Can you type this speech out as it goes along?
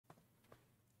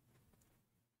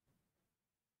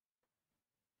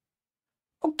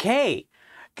Okay,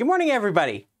 good morning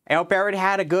everybody. I hope everybody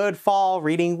had a good fall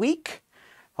reading week.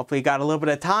 Hopefully you got a little bit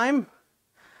of time.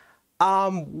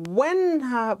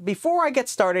 Before I get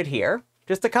started here,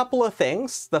 just a couple of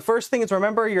things. The first thing is,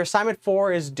 remember your assignment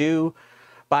 4 is due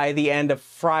by the end of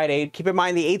Friday. Keep in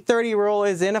mind the 8:30 rule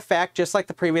is in effect just like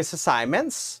the previous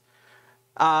assignments.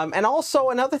 And also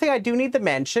another thing I do need to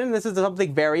mention, this is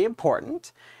something very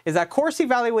important, is that course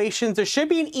evaluations, there should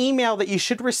be an email that you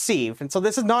should receive. And so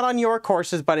this is not on your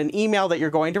courses, but an email that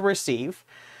you're going to receive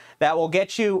that will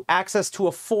get you access to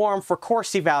a form for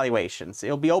course evaluations.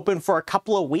 It'll be open for a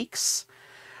couple of weeks.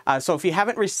 So if you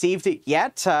haven't received it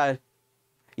yet,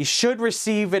 you should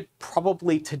receive it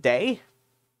probably today.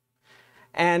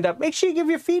 And make sure you give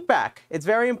your feedback. It's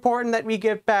very important that we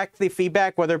give back the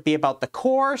feedback, whether it be about the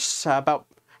course, about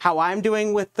how I'm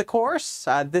doing with the course.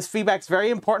 This feedback is very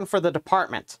important for the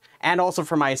department and also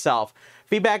for myself.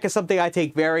 Feedback is something I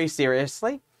take very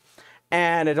seriously,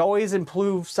 and it always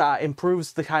improves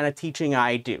the kind of teaching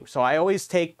I do. So I always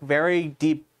take very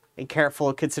deep and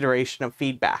careful consideration of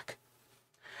feedback.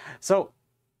 So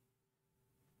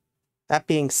that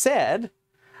being said,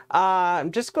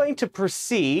 I'm just going to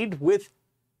proceed with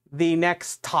the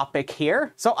next topic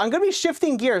here. So I'm going to be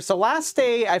shifting gears. So last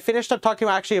day I finished up talking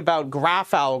actually about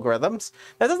graph algorithms.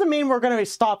 That doesn't mean we're going to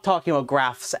stop talking about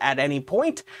graphs at any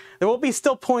point. There will be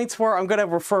still points where I'm going to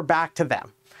refer back to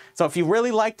them. So if you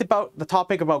really liked about the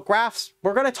topic about graphs,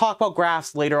 we're going to talk about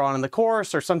graphs later on in the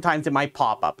course, or sometimes it might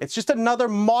pop up. It's just another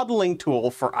modeling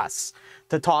tool for us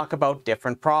to talk about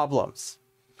different problems.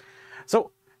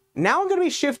 So now I'm going to be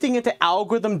shifting into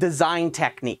algorithm design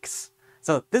techniques.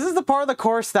 So this is the part of the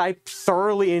course that I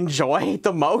thoroughly enjoy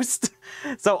the most.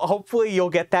 So hopefully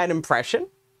you'll get that impression.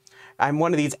 I'm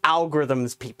one of these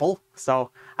algorithms people,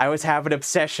 so I always have an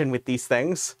obsession with these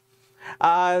things.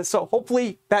 So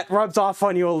hopefully that rubs off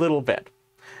on you a little bit.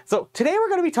 So today we're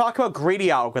going to be talking about greedy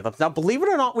algorithms. Now, believe it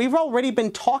or not, we've already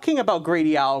been talking about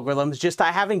greedy algorithms, just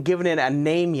I haven't given it a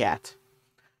name yet.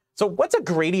 So what's a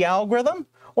greedy algorithm?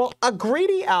 Well, a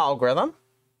greedy algorithm,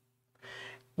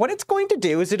 what it's going to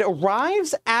do is it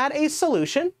arrives at a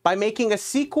solution by making a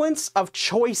sequence of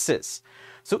choices.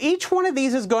 So each one of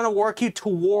these is going to work you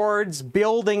towards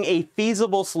building a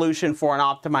feasible solution for an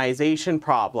optimization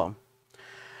problem.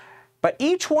 But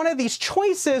each one of these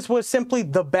choices was simply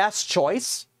the best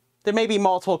choice. There may be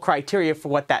multiple criteria for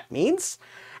what that means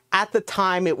at the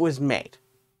time it was made.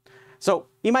 So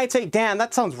you might say, Dan,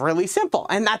 that sounds really simple.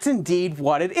 And that's indeed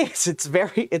what it is.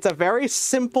 It's a very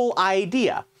simple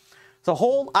idea. The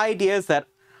whole idea is that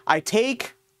I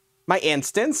take my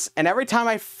instance, and every time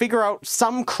I figure out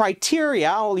some criteria,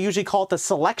 I'll usually call it the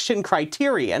selection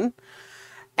criterion.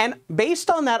 And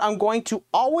based on that, I'm going to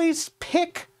always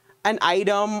pick an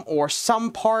item or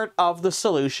some part of the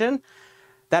solution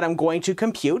that I'm going to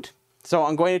compute. So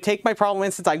I'm going to take my problem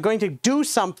instance, I'm going to do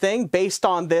something based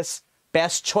on this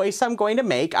best choice I'm going to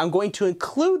make. I'm going to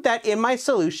include that in my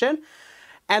solution.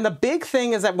 And the big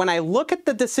thing is that when I look at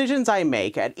the decisions I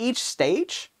make at each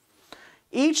stage,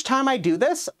 each time I do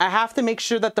this, I have to make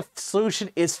sure that the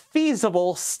solution is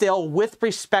feasible still with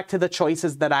respect to the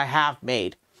choices that I have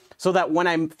made. So that when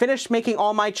I'm finished making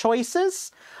all my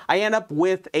choices, I end up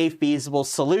with a feasible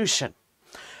solution.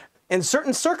 In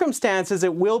certain circumstances,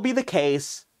 it will be the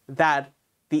case that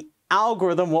the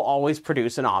algorithm will always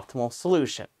produce an optimal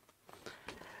solution.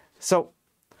 So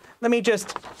let me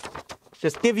just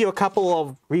give you a couple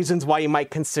of reasons why you might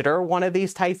consider one of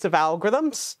these types of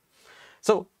algorithms.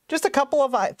 So just a couple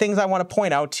of things I want to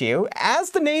point out to you. As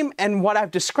the name and what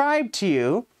I've described to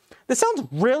you, this sounds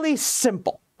really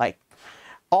simple. Like,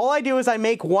 all I do is I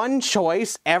make one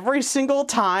choice every single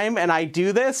time, and I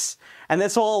do this, and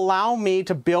this will allow me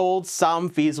to build some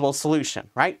feasible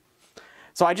solution, right?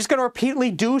 So I'm just going to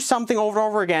repeatedly do something over and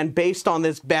over again based on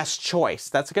this best choice.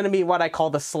 That's going to be what I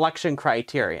call the selection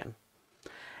criterion.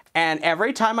 And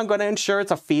every time I'm going to ensure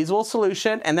it's a feasible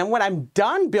solution. And then when I'm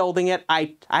done building it,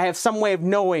 I have some way of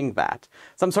knowing that.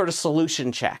 Some sort of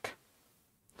solution check.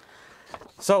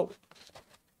 So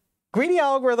greedy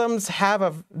algorithms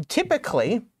have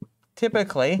typically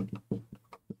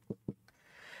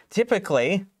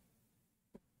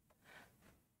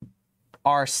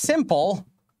are simple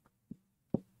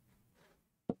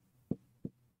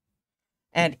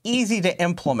and easy to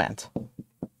implement.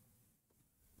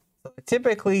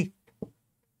 Typically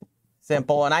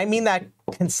simple, and I mean that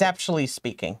conceptually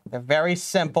speaking. They're very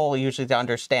simple usually to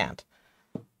understand.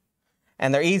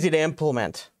 And they're easy to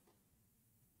implement.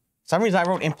 For some reason I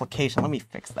wrote implication. Let me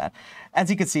fix that. As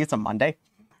you can see, it's a Monday.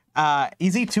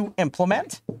 Easy to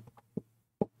implement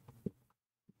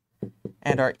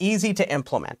and are easy to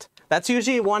implement. That's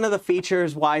usually one of the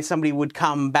features why somebody would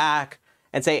come back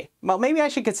and say, well, maybe I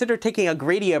should consider taking a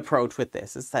greedy approach with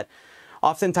this. Is that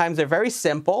oftentimes they're very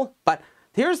simple, but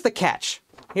here's the catch.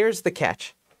 Here's the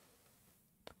catch.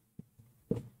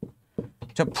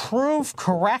 To prove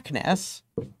correctness,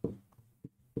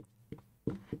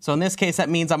 so in this case, that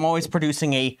means I'm always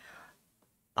producing an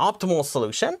optimal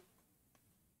solution,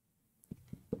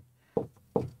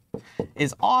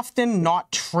 is often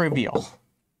not trivial.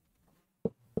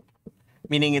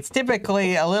 Meaning it's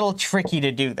typically a little tricky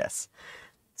to do this.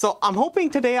 So I'm hoping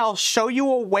today I'll show you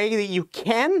a way that you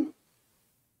can.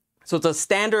 So it's a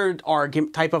standard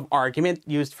type of argument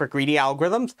used for greedy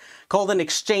algorithms called an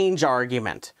exchange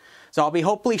argument. So I'll be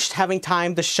hopefully having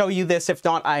time to show you this. If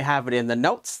not, I have it in the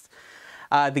notes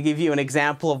to give you an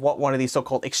example of what one of these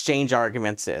so-called exchange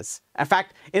arguments is. In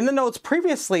fact, in the notes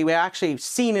previously, we actually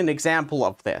seen an example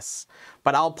of this,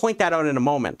 but I'll point that out in a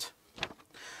moment.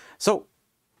 So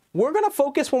we're going to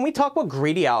focus, when we talk about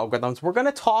greedy algorithms, we're going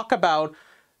to talk about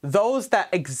those that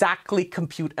exactly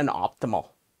compute an optimal.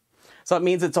 So it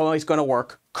means it's always going to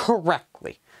work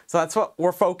correctly. So that's what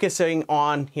we're focusing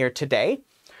on here today.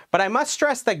 But I must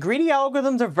stress that greedy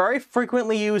algorithms are very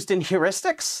frequently used in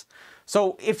heuristics.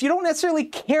 So if you don't necessarily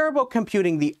care about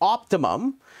computing the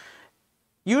optimum,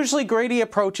 usually greedy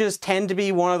approaches tend to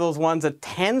be one of those ones that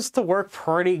tends to work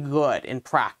pretty good in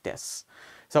practice.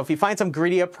 So if you find some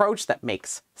greedy approach that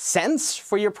makes sense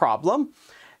for your problem,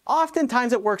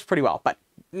 oftentimes it works pretty well, but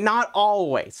not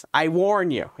always. I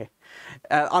warn you.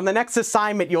 On the next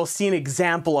assignment, you'll see an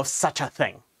example of such a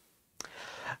thing.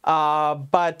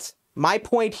 But my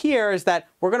point here is that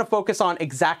we're going to focus on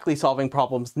exactly solving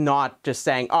problems, not just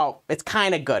saying, oh, it's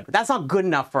kind of good. That's not good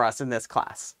enough for us in this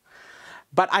class.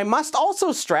 But I must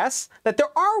also stress that there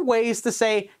are ways to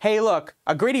say, hey, look,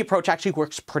 a greedy approach actually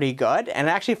works pretty good and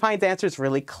it actually finds answers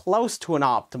really close to an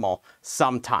optimal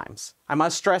sometimes. I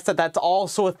must stress that that's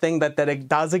also a thing that it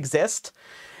does exist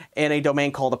in a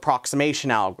domain called approximation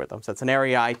algorithms. That's an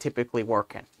area I typically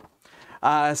work in.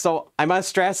 So I must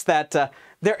stress that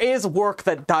there is work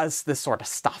that does this sort of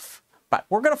stuff. But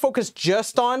we're going to focus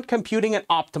just on computing an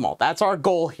optimal. That's our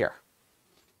goal here.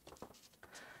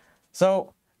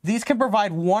 So these can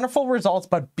provide wonderful results,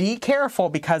 but be careful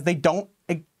because they don't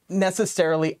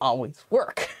necessarily always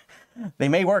work. They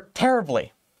may work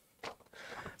terribly.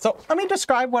 So let me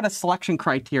describe what a selection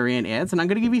criterion is, and I'm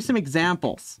going to give you some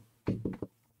examples.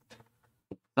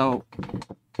 So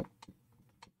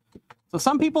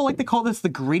some people like to call this the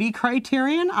greedy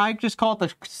criterion. I just call it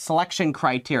the selection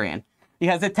criterion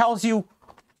because it tells you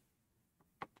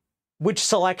which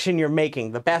selection you're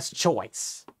making, the best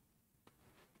choice.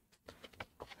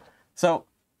 So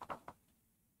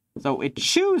it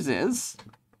chooses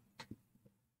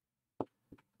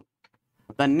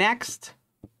the next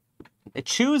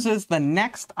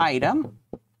item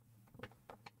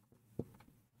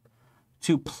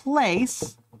to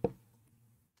place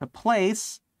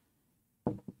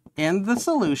in the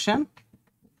solution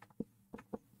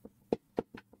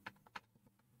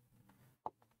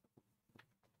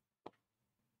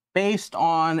based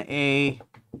on a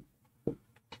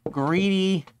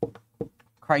greedy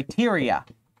criteria.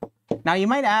 Now you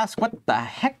might ask, what the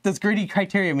heck does greedy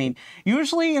criteria mean?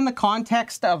 Usually in the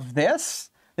context of this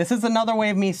is another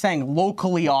way of me saying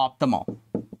locally optimal.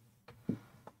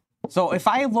 So if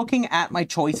I'm looking at my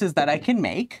choices that I can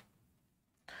make,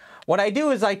 what I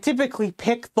do is I typically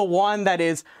pick the one that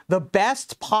is the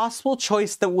best possible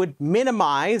choice that would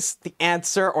minimize the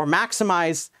answer or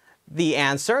maximize the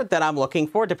answer that I'm looking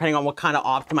for, depending on what kind of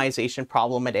optimization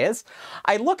problem it is.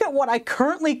 I look at what I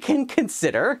currently can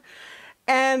consider,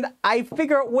 and I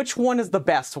figure out which one is the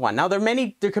best one. Now, there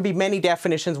could be many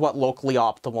definitions what locally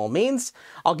optimal means.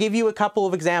 I'll give you a couple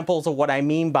of examples of what I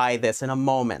mean by this in a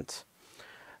moment.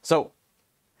 So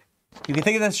you can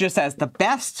think of this just as the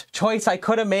best choice I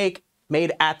could have made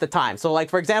at the time. So like,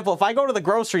 for example, if I go to the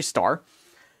grocery store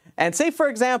and say, for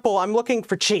example, I'm looking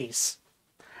for cheese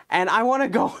and I want to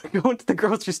go into the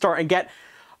grocery store and get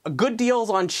good deals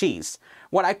on cheese.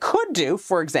 What I could do,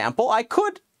 for example, I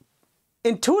could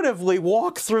intuitively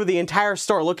walk through the entire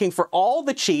store looking for all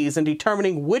the cheese and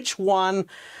determining which one,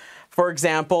 for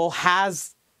example,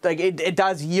 has, like, it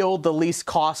does yield the least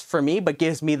cost for me, but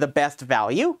gives me the best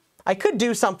value. I could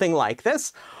do something like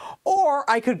this, or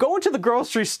I could go into the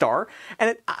grocery store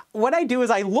and what I do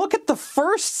is I look at the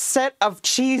first set of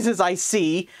cheeses I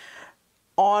see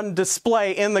on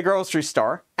display in the grocery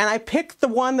store, and I pick the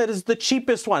one that is the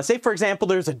cheapest one. Say, for example,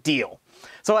 there's a deal.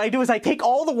 So what I do is I take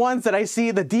all the ones that I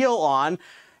see the deal on,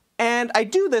 and I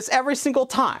do this every single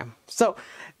time. So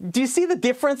do you see the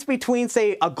difference between,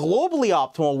 say, a globally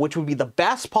optimal, which would be the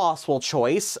best possible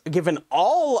choice given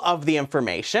all of the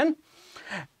information,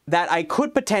 that I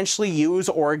could potentially use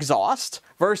or exhaust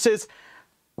versus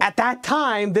at that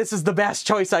time, this is the best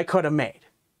choice I could have made.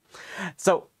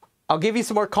 So I'll give you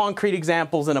some more concrete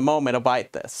examples in a moment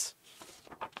about this.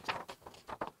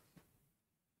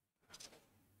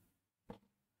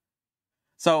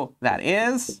 So that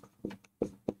is,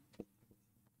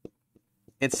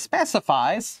 it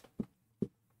specifies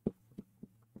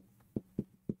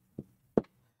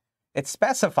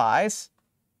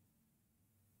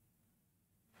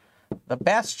the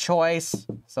best choice.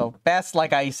 So best,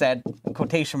 like I said, in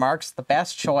quotation marks, the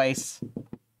best choice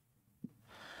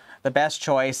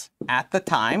at the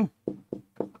time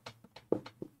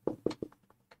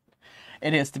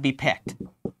it is to be picked.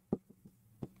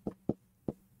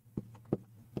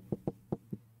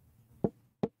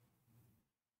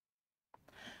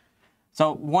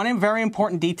 So one very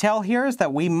important detail here is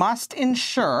that we must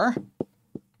ensure,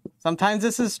 sometimes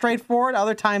this is straightforward,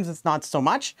 other times it's not so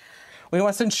much. We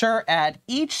must ensure at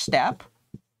each step,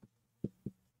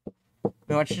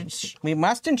 we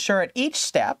must ensure at each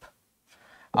step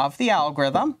of the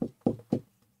algorithm,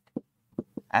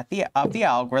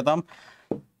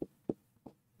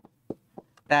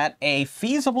 that a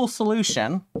feasible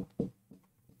solution,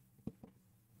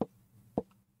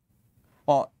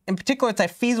 well, in particular, it's a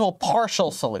feasible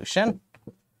partial solution.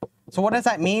 So what does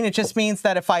that mean? It just means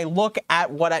that if I look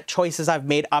at what choices I've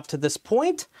made up to this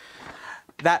point,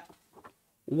 that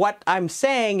what I'm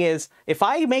saying is if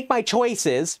I make my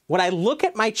choices, when I look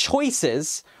at my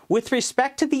choices with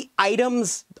respect to the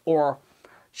items or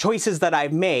choices that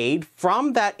I've made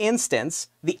from that instance,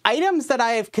 the items that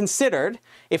I have considered,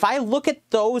 if I look at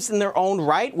those in their own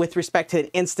right with respect to an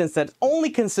instance that only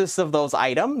consists of those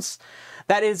items,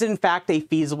 that is in fact a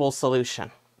feasible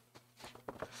solution.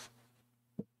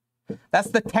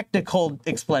 That's the technical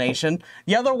explanation.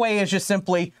 The other way is just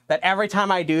simply that every time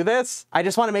I do this, I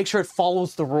just want to make sure it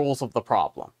follows the rules of the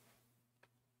problem.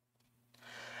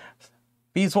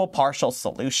 Feasible partial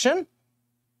solution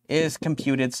is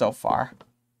computed so far.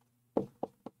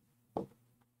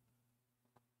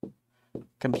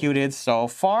 Computed so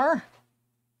far.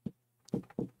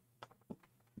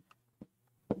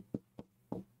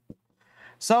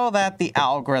 So that the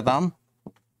algorithm,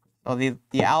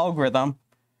 the algorithm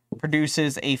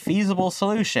produces a feasible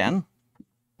solution,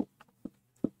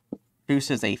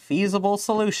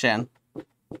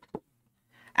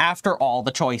 after all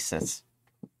the choices.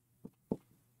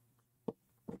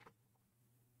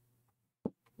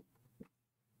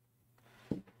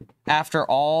 After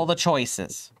all the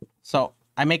choices. So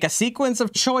I make a sequence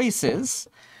of choices,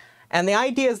 and the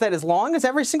idea is that as long as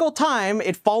every single time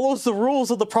it follows the rules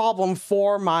of the problem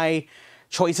for my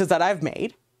choices that I've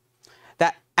made,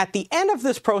 that at the end of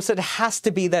this process, it has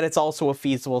to be that it's also a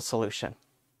feasible solution.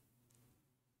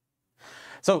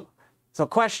 So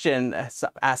question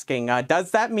asking,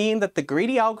 does that mean that the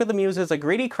greedy algorithm uses a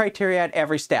greedy criteria at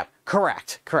every step?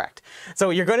 Correct.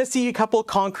 So you're going to see a couple of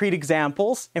concrete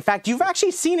examples. In fact, you've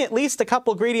actually seen at least a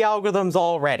couple of greedy algorithms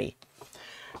already.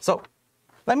 So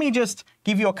let me just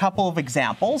give you a couple of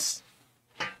examples.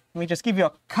 And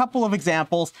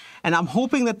I'm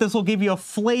hoping that this will give you a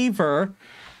flavor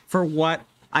for what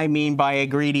I mean by a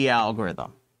greedy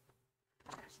algorithm.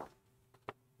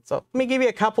 So let me give you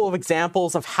a couple of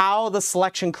examples of how the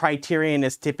selection criterion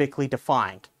is typically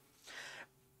defined.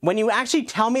 When you actually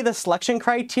tell me the selection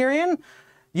criterion,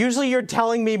 usually you're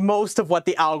telling me most of what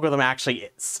the algorithm actually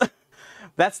is.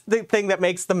 That's the thing that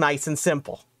makes them nice and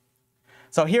simple.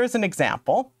 So here's an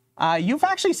example. You've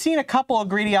actually seen a couple of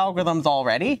greedy algorithms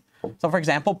already. So for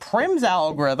example, Prim's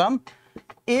algorithm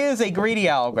is a greedy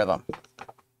algorithm.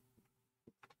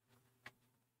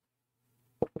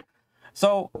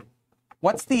 So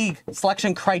what's the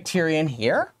selection criterion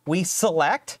here? We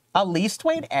select a least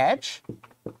weight edge,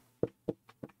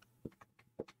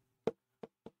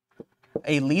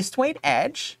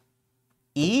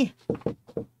 E,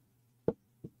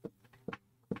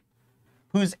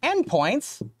 whose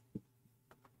endpoints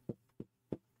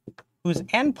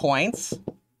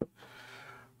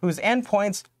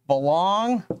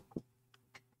belong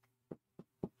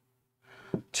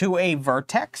to a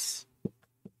vertex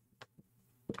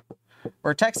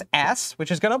S,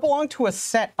 which is going to belong to a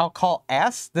set I'll call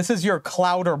S. This is your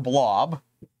cloud or blob.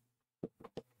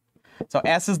 So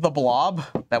S is the blob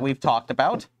that we've talked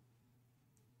about.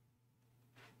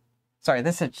 Sorry,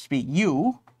 this should be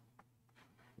U.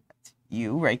 That's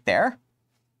U right there.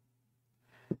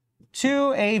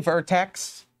 To a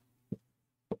vertex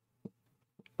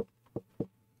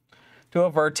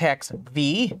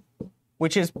V,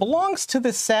 which belongs to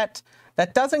the set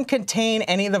that doesn't contain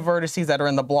any of the vertices that are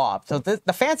in the blob. So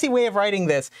the fancy way of writing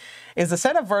this is the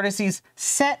set of vertices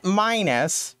set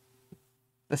minus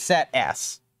the set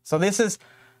S. So this is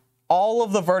all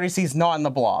of the vertices not in the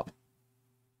blob.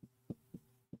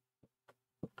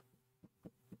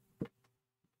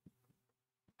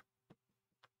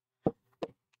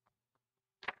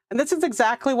 And this is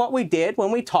exactly what we did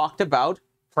when we talked about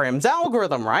Prim's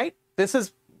algorithm, right? This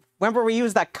is, remember we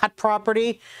used that cut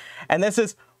property, and this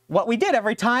is what we did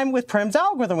every time with Prim's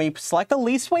algorithm. We select the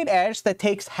least weight edge that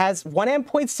has one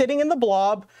endpoint sitting in the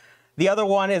blob, the other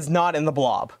one is not in the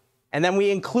blob. And then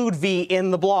we include V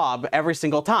in the blob every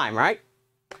single time, right?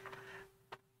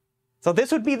 So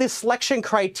this would be the selection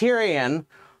criterion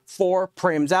for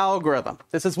Prim's algorithm.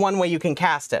 This is one way you can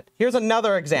cast it. Here's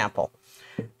another example.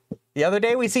 The other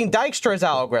day we seen Dijkstra's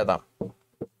algorithm.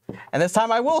 And this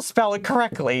time I will spell it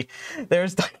correctly.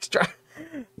 There's Dijkstra.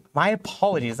 My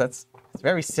apologies, that's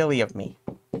very silly of me.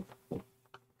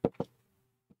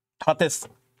 Taught this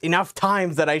enough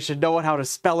times that I should know how to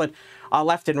spell it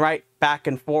left and right, back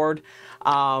and forward.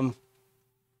 More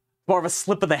of a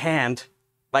slip of the hand,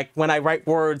 like when I write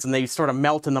words and they sort of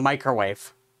melt in the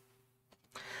microwave.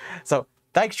 So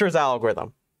Dijkstra's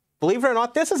algorithm. Believe it or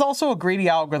not, this is also a greedy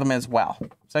algorithm as well.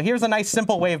 So here's a nice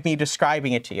simple way of me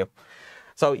describing it to you.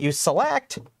 So you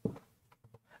select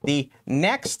the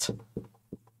next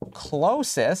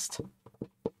closest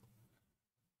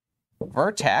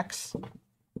vertex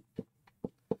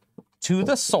to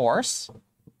the source,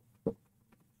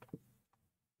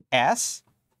 S,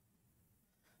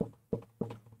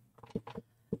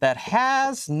 that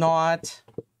has not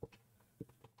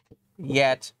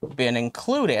yet been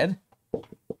included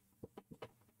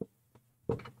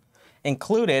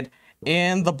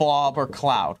in the blob or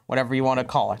cloud, whatever you want to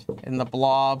call it. In the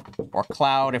blob or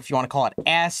cloud, if you want to call it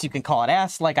S, you can call it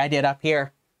S like I did up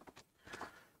here.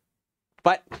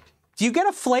 But do you get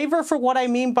a flavor for what I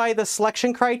mean by the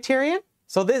selection criterion?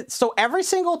 So every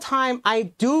single time I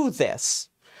do this,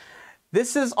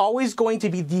 this is always going to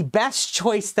be the best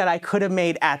choice that I could have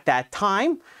made at that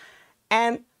time.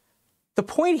 And the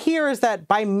point here is that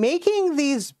by making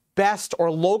these best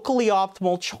or locally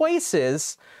optimal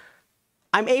choices,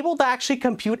 I'm able to actually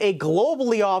compute a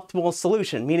globally optimal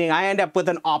solution, meaning I end up with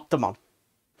an optimum.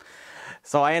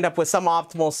 So I end up with some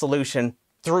optimal solution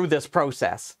through this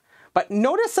process. But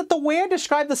notice that the way I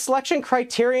describe the selection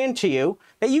criterion to you,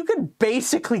 that you could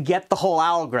basically get the whole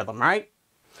algorithm, right?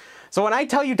 So when I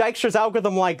tell you Dijkstra's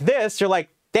algorithm like this, you're like,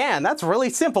 Dan, that's really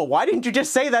simple. Why didn't you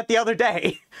just say that the other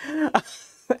day?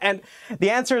 And the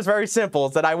answer is very simple,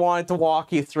 is that I wanted to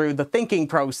walk you through the thinking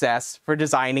process for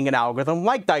designing an algorithm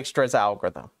like Dijkstra's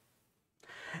algorithm.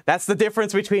 That's the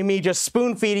difference between me just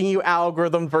spoon-feeding you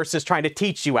algorithms versus trying to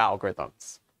teach you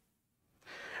algorithms.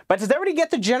 But does everybody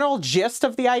get the general gist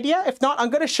of the idea? If not, I'm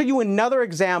going to show you another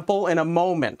example in a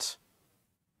moment.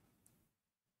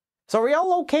 So are we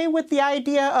all okay with the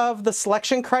idea of the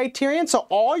selection criterion? So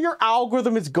all your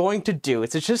algorithm is going to do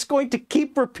is it's just going to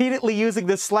keep repeatedly using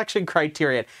this selection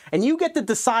criterion. And you get to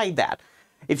decide that.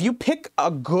 If you pick a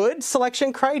good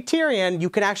selection criterion, you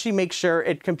can actually make sure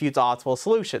it computes optimal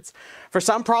solutions. For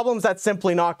some problems, that's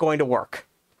simply not going to work.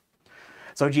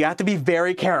 So you have to be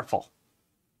very careful.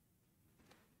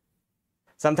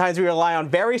 Sometimes we rely on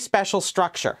very special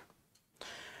structure.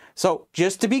 So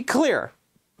just to be clear,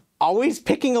 always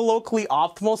picking a locally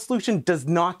optimal solution does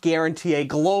not guarantee a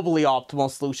globally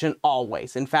optimal solution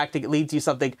always. In fact, it leads you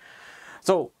something.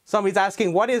 So somebody's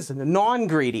asking, what is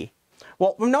non-greedy?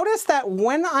 Well, notice that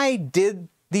when I did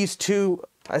these two,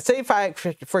 say if I,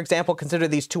 for example, consider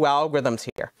these two algorithms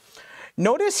here.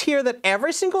 Notice here that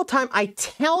every single time I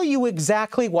tell you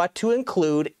exactly what to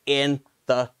include in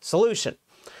the solution.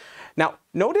 Now,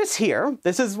 notice here,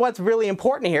 this is what's really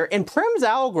important here. In Prim's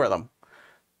algorithm,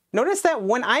 notice that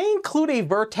when I include a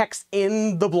vertex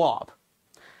in the blob,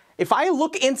 if I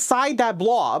look inside that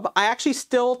blob, I actually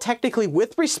still technically,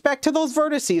 with respect to those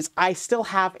vertices, I still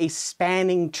have a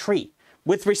spanning tree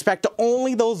with respect to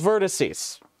only those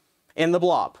vertices in the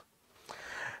blob.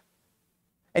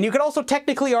 And you could also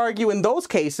technically argue in those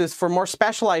cases for more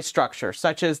specialized structure,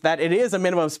 such as that it is a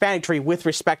minimum spanning tree with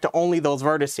respect to only those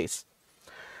vertices.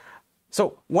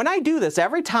 So when I do this,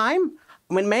 every time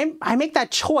when I make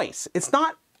that choice, it's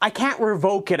not, I can't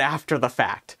revoke it after the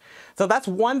fact. So that's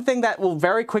one thing that will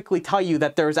very quickly tell you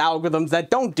that there's algorithms that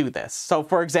don't do this. So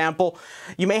for example,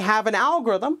 you may have an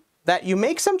algorithm that you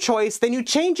make some choice, then you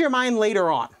change your mind later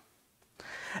on.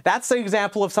 That's the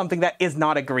example of something that is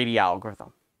not a greedy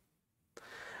algorithm.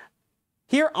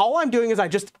 Here, all I'm doing is I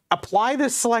just apply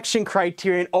this selection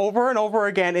criterion over and over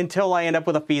again until I end up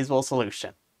with a feasible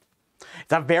solution.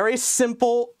 It's a very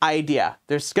simple idea.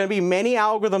 There's going to be many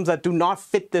algorithms that do not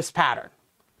fit this pattern.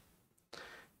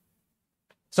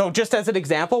 So just as an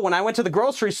example, when I went to the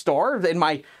grocery store in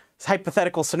my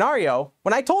hypothetical scenario,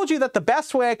 when I told you that the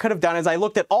best way I could have done is I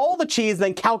looked at all the cheese,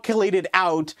 then calculated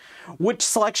out which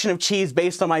selection of cheese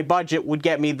based on my budget would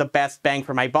get me the best bang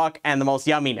for my buck and the most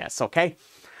yumminess, okay?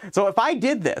 So if I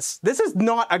did this, this is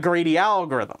not a greedy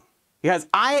algorithm because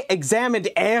I examined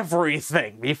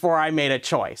everything before I made a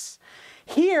choice.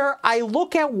 Here, I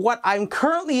look at what I'm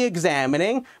currently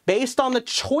examining based on the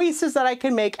choices that I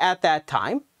can make at that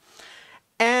time.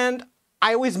 And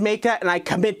I always make that and I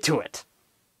commit to it.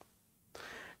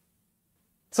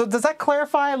 So does that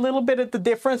clarify a little bit of the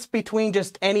difference between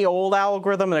just any old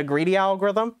algorithm and a greedy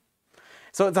algorithm?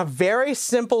 So it's a very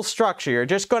simple structure. You're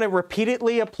just going to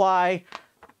repeatedly apply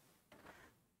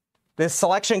this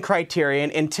selection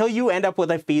criterion until you end up with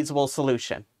a feasible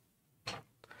solution.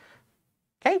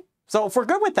 Okay, so if we're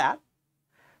good with that,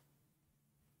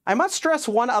 I must stress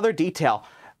one other detail.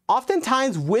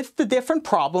 Oftentimes with the different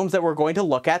problems that we're going to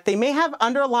look at, they may have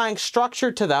underlying structure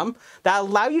to them that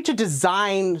allow you to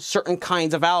design certain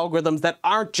kinds of algorithms that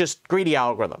aren't just greedy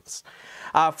algorithms.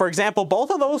 For example,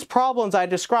 both of those problems I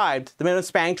described, the minimum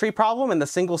spanning tree problem and the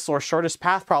single source shortest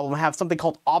path problem, have something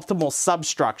called optimal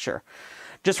substructure.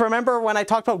 Just remember when I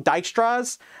talked about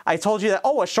Dijkstra's, I told you that,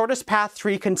 oh, a shortest path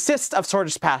tree consists of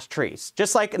shortest path trees.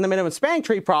 Just like in the minimum spanning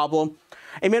tree problem,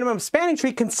 a minimum spanning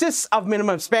tree consists of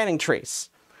minimum spanning trees.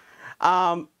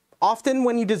 Often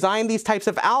when you design these types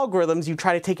of algorithms, you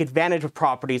try to take advantage of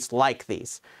properties like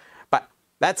these. But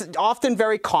that's often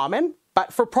very common.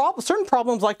 But for certain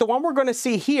problems like the one we're going to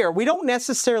see here, we don't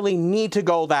necessarily need to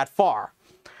go that far.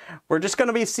 We're just going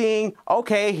to be seeing,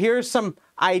 okay, here's some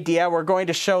idea. We're going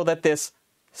to show that this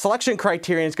selection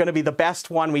criterion is going to be the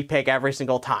best one we pick every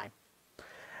single time.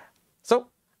 So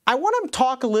I want to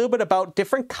talk a little bit about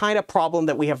different kind of problem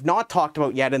that we have not talked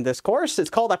about yet in this course.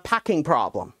 It's called a packing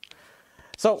problem.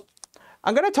 So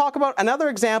I'm going to talk about another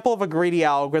example of a greedy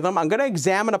algorithm. I'm going to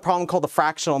examine a problem called the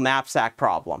fractional knapsack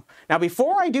problem. Now,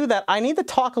 before I do that, I need to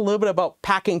talk a little bit about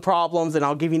packing problems, and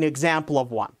I'll give you an example of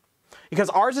one. Because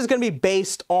ours is going to be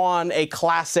based on a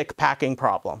classic packing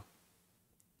problem.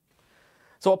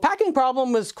 So a packing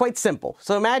problem is quite simple.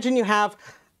 So imagine you have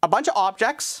a bunch of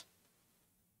objects,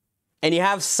 and you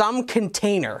have some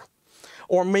container,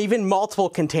 or even multiple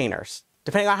containers.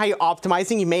 Depending on how you're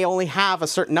optimizing, you may only have a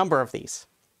certain number of these.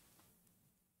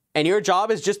 And your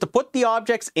job is just to put the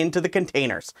objects into the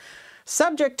containers,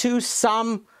 subject to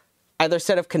some either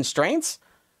set of constraints,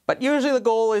 but usually the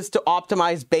goal is to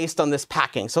optimize based on this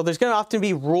packing. So there's going to often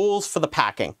be rules for the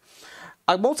packing.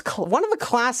 One of the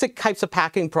classic types of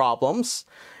packing problems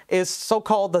is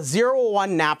so-called the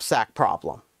 0-1 knapsack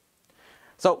problem.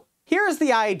 So here's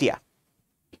the idea.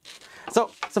 So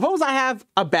suppose I have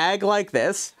a bag like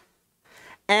this,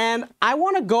 and I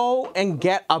want to go and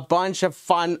get a bunch of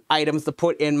fun items to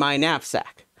put in my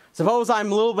knapsack. Suppose I'm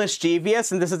a little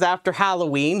mischievous, and this is after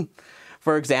Halloween,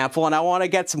 for example, and I want to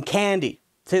get some candy.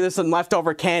 Say there's some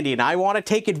leftover candy, and I want to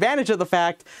take advantage of the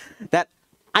fact that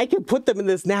I can put them in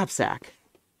this knapsack.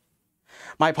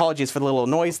 My apologies for the little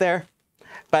noise there.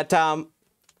 But,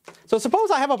 so suppose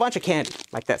I have a bunch of candy,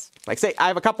 like this. Like say, I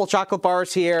have a couple chocolate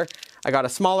bars here, I got a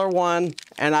smaller one,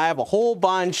 and I have a whole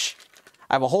bunch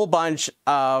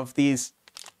of these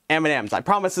M&Ms. I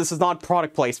promise this is not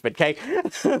product placement, okay?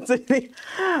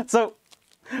 So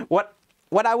what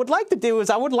I would like to do is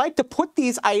I would like to put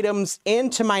these items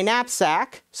into my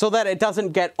knapsack so that it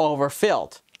doesn't get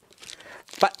overfilled.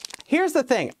 But here's the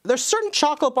thing. There's certain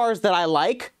chocolate bars that I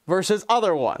like versus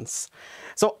other ones.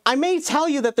 So I may tell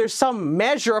you that there's some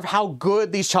measure of how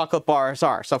good these chocolate bars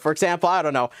are. So for example, I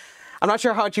don't know. I'm not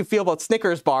sure how you feel about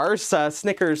Snickers bars.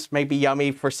 Snickers may be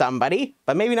yummy for somebody,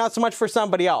 but maybe not so much for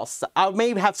somebody else. I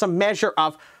may have some measure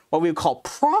of what we would call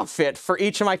profit for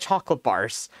each of my chocolate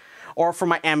bars or for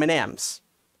my M&Ms.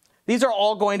 These are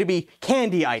all going to be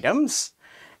candy items.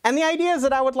 And the idea is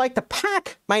that I would like to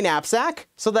pack my knapsack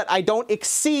so that I don't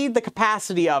exceed the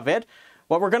capacity of it,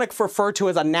 what we're going to refer to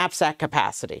as a knapsack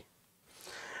capacity.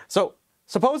 So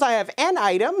suppose I have n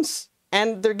items,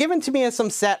 and they're given to me as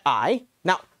some set I.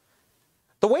 Now,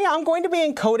 the way I'm going to be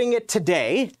encoding it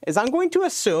today is I'm going to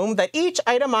assume that each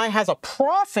item I has a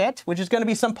profit, which is going to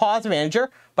be some positive integer,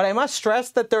 but I must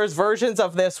stress that there's versions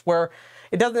of this where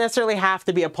it doesn't necessarily have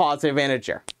to be a positive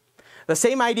integer. The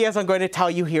same ideas I'm going to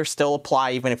tell you here still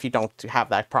apply even if you don't have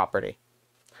that property.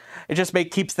 It just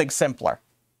keeps things simpler.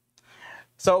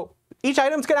 So each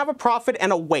item's going to have a profit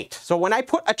and a weight. So when I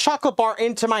put a chocolate bar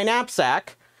into my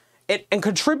knapsack, it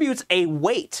contributes a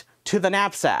weight to the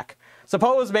knapsack.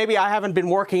 suppose maybe I haven't been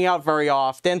working out very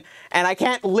often and I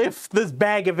can't lift this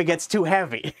bag if it gets too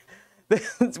heavy.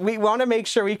 We want to make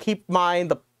sure we keep in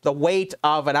mind the weight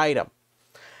of an item.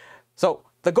 So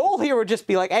the goal here would just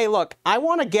be like, hey, look, I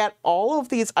want to get all of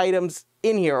these items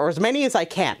in here, or as many as I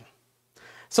can,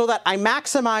 so that I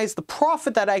maximize the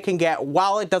profit that I can get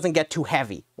while it doesn't get too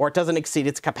heavy or it doesn't exceed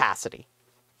its capacity.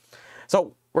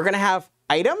 So we're going to have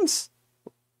items.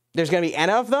 There's going to be n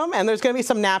of them, and there's going to be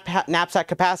some knapsack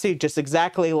capacity, just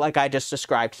exactly like I just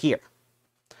described here.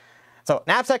 So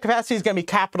knapsack capacity is going to be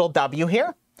capital W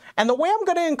here. And the way I'm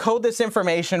going to encode this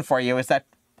information for you is that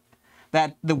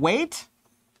the weight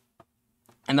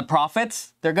and the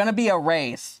profits, they're going to be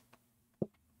arrays.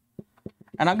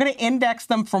 And I'm going to index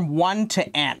them from 1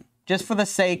 to n, just for the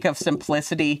sake of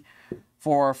simplicity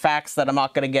for facts that I'm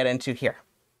not going to get into here.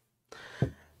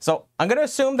 So I'm going to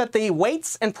assume that the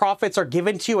weights and profits are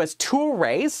given to you as 2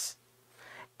 arrays,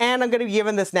 and I'm going to be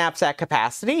given this knapsack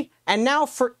capacity. And now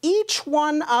for each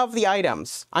one of the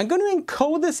items, I'm going to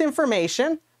encode this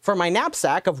information for my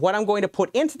knapsack of what I'm going to put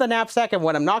into the knapsack and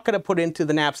what I'm not going to put into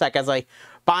the knapsack as a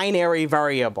binary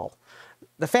variable.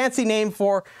 The fancy name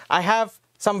for, I have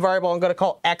some variable I'm going to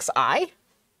call xi.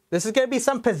 This is going to be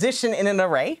some position in an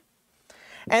array.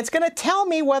 And it's going to tell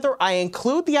me whether I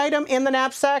include the item in the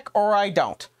knapsack or I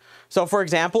don't. So for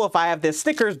example, if I have this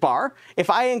Snickers bar,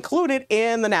 if I include it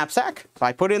in the knapsack, if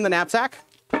I put it in the knapsack,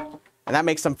 and that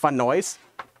makes some fun noise.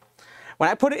 When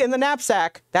I put it in the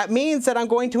knapsack, that means that I'm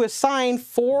going to assign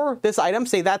for this item,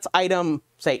 say that's item,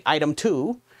 say item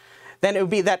 2, then it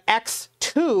would be that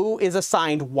x2 is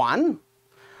assigned 1.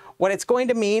 What it's going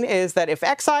to mean is that if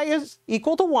xi is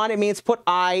equal to 1, it means put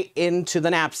I into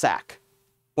the knapsack.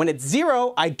 When it's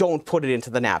 0, I don't put it into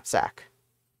the knapsack.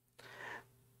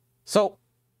 So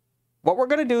what we're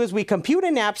going to do is we compute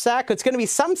a knapsack. It's going to be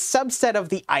some subset of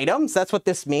the items. That's what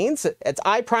this means. It's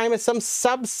I prime is some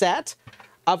subset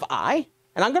of I.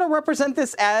 And I'm going to represent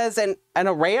this as an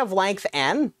array of length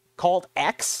n called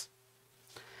x.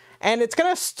 And it's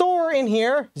going to store in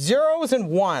here zeros and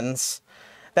ones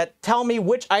that tell me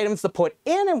which items to put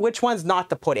in and which ones not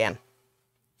to put in.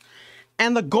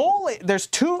 And the goal,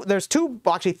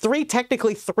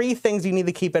 technically three things you need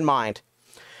to keep in mind,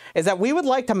 is that we would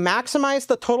like to maximize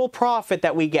the total profit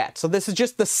that we get. So this is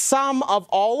just the sum of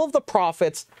all of the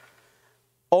profits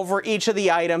over each of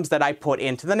the items that I put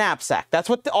into the knapsack. That's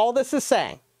what all this is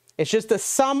saying. It's just the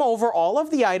sum over all of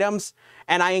the items,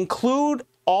 and I include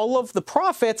all of the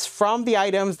profits from the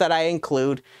items that I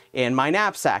include in my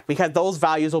knapsack, because those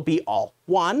values will be all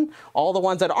 1. All the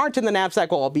ones that aren't in the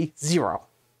knapsack will all be 0.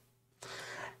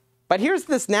 But here's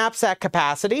this knapsack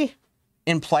capacity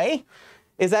in play,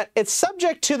 is that it's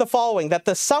subject to the following, that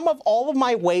the sum of all of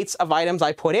my weights of items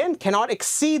I put in cannot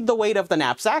exceed the weight of the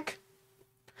knapsack.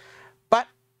 But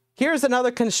here's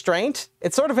another constraint.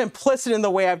 It's sort of implicit in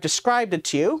the way I've described it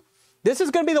to you. This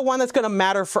is going to be the one that's going to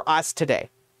matter for us today.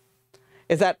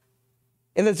 Is that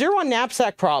in the 0 on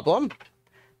knapsack problem,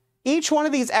 each one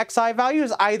of these xi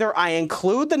values, either I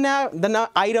include the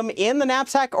item in the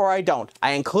knapsack or I don't.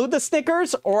 I include the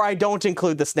Snickers or I don't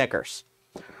include the Snickers.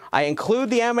 I include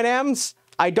the M&Ms,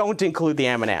 I don't include the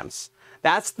M&Ms.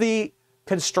 That's the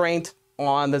constraint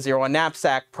on the 0 on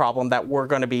knapsack problem that we're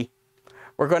going to be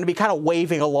kind of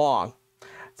waving along.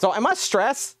 So I must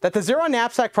stress that the 0 on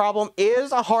knapsack problem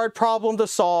is a hard problem to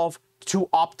solve to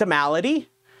optimality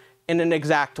in an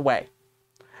exact way.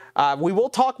 We will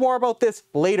talk more about this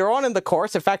later on in the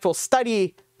course. In fact, we'll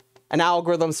study an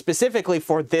algorithm specifically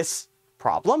for this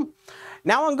problem.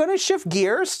 Now I'm going to shift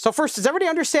gears. So first, does everybody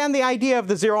understand the idea of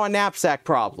the 0 on knapsack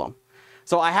problem?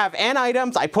 So I have n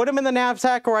items. I put them in the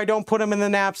knapsack or I don't put them in the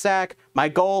knapsack. My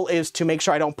goal is to make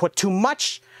sure I don't put too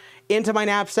much into my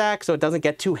knapsack so it doesn't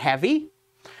get too heavy.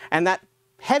 And that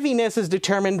heaviness is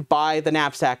determined by the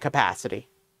knapsack capacity.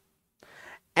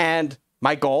 And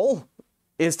my goal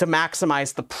is to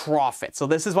maximize the profit. So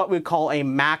this is what we call a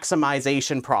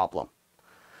maximization problem.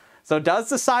 So does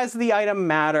the size of the item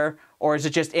matter, or is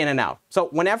it just in and out? So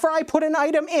whenever I put an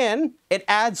item in, it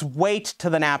adds weight to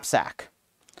the knapsack.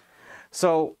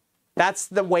 So that's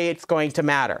the way it's going to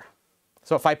matter.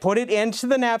 So if I put it into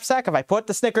the knapsack, if I put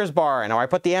the Snickers bar in, or I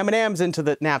put the M&Ms into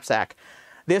the knapsack,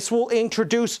 this will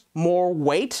introduce more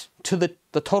weight to the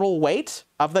total weight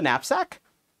of the knapsack.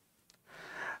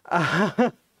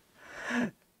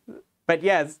 But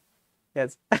yes.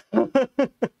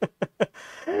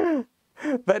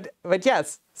 but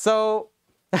yes. So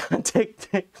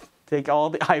take all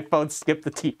the iPhones, skip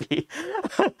the TP.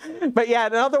 But yeah,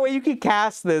 another way you can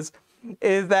cast this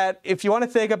is that if you want to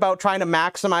think about trying to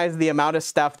maximize the amount of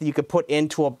stuff that you could put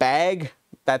into a bag,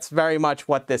 that's very much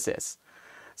what this is.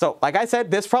 So like I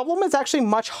said, this problem is actually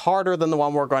much harder than the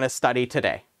one we're going to study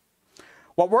today.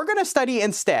 What we're going to study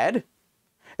instead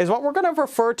is what we're going to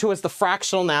refer to as the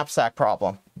fractional knapsack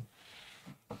problem.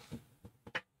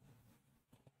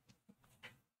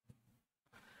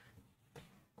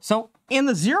 So in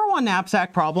the 0-1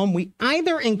 knapsack problem, we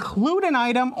either include an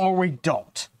item or we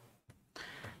don't.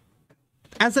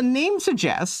 As the name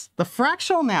suggests, the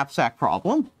fractional knapsack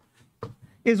problem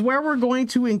is where we're going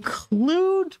to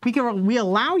include, we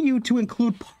allow you to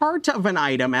include part of an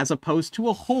item as opposed to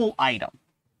a whole item.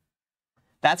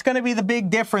 That's going to be the big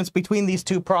difference between these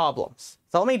two problems.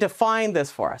 So let me define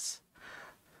this for us.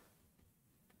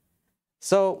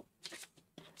 So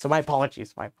my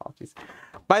apologies.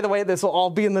 By the way, this will all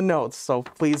be in the notes, so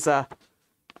please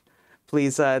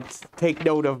take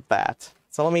note of that.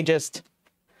 So let me just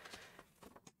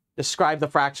describe the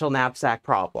fractional knapsack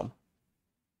problem.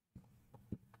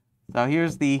 So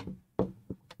here's the...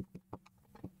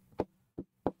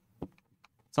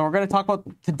 So we're going to talk about,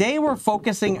 today we're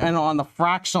focusing on the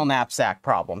fractional knapsack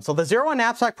problem. So the 0-1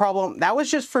 knapsack problem, that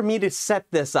was just for me to set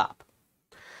this up.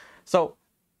 So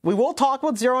we will talk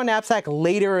about 0-1 knapsack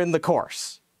later in the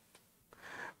course,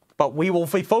 but we will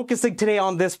be focusing today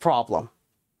on this problem.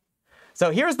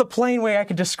 So here's the plain way I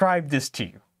could describe this to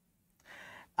you.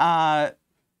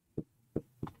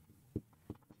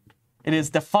 It is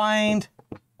defined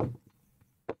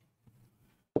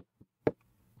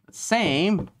the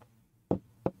same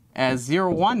as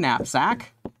 0-1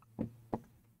 knapsack,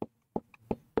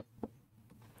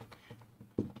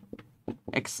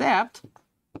 except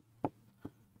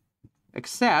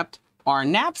our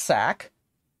knapsack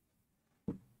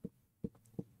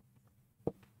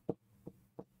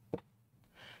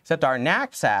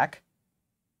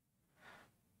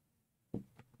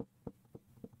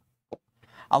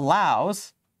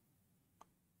allows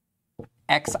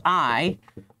xi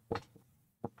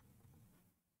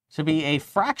to be a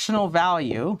fractional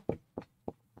value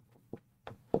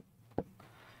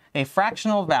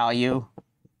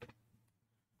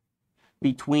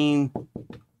between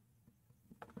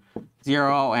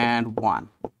 0 and 1.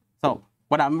 So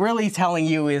what I'm really telling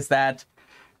you is that,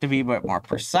 to be a bit more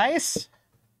precise,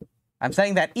 I'm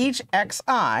saying that each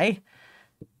xi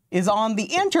is on the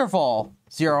interval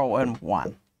 0 and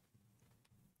 1.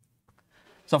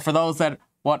 So for those that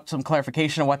want some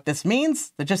clarification of what this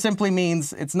means, that just simply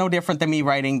means it's no different than me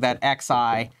writing that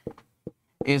xi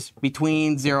is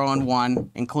between 0 and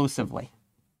 1 inclusively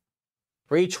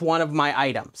for each one of my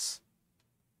items.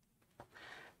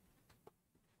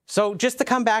 So just to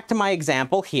come back to my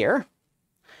example here.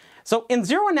 So in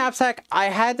 0-1 knapsack, I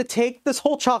had to take this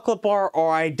whole chocolate bar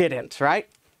or I didn't, right?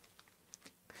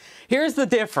 Here's the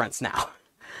difference now.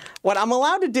 What I'm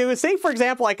allowed to do is, say for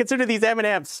example, I consider these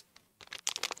M&Ms.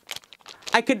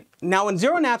 Now in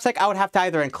 0-1 knapsack, I would have to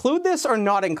either include this or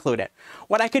not include it.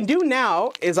 What I can do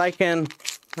now is I can,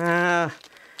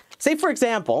 say for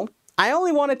example, I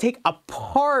only want to take a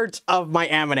part of my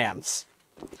M&Ms.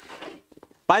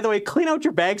 By the way, clean out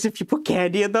your bags if you put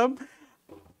candy in them.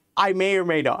 I may or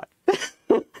may not.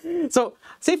 So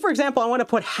say for example, I want to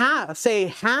put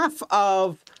half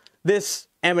of this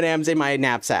M&Ms in my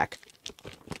knapsack.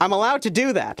 I'm allowed to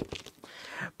do that.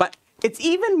 But it's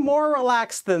even more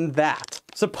relaxed than that.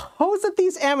 Suppose that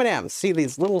these M&Ms, see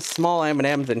these little small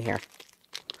M&Ms in here.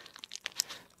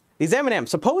 These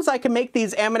M&Ms, suppose I can make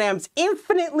these M&Ms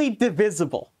infinitely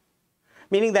divisible.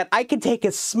 Meaning that I can take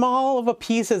as small of a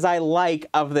piece as I like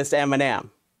of this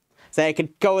M&M. So I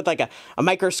could go with like a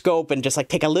microscope and just like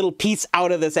take a little piece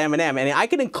out of this M&M, and I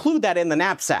can include that in the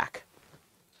knapsack.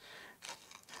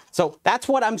 So that's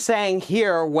what I'm saying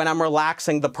here when I'm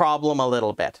relaxing the problem a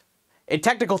little bit. In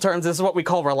technical terms, this is what we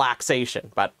call relaxation,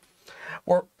 but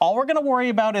all we're going to worry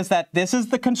about is that this is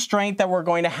the constraint that we're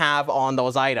going to have on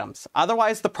those items.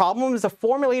 Otherwise, the problem is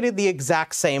formulated the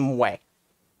exact same way.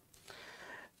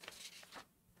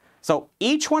 So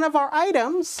each one of our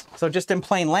items, so just in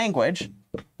plain language,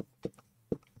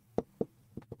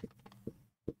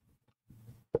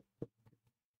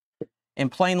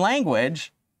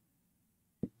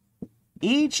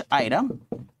 each item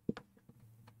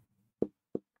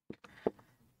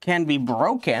can be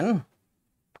broken.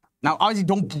 Now, obviously,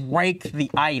 don't break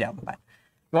the item, but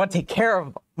you want to take care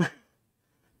of them.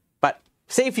 But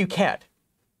say if you can't,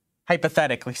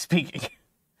 hypothetically speaking.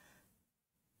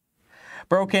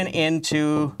 Broken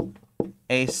into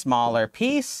a smaller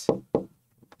piece.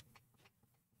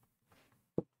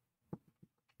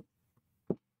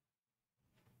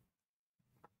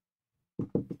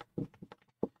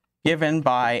 Given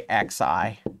by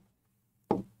xi,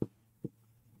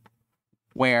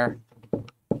 where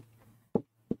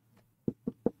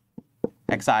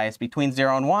xi's between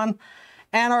 0 and 1.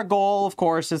 And our goal, of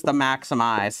course, is to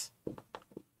maximize.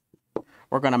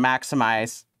 We're going to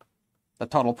maximize the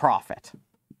total profit.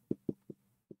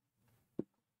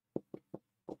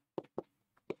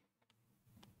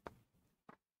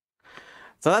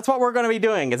 So that's what we're going to be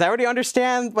doing. Does everybody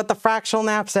understand what the fractional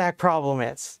knapsack problem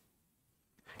is?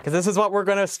 Because this is what we're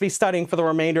going to be studying for the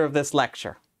remainder of this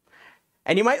lecture.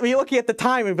 And you might be looking at the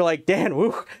time and be like, Dan,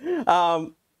 woo.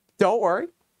 Don't worry.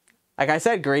 Like I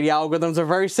said, greedy algorithms are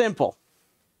very simple.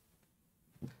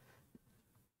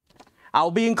 I'll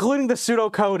be including the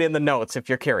pseudocode in the notes if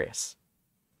you're curious.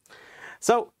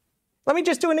 So let me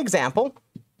just do an example,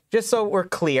 just so we're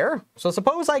clear. So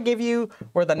suppose I give you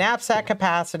where the knapsack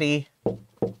capacity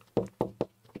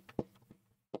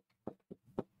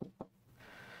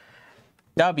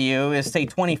W is, say,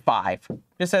 25,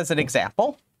 just as an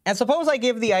example. And suppose I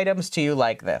give the items to you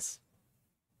like this.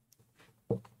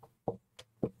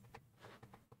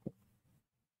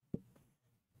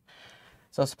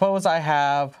 So suppose I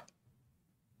have,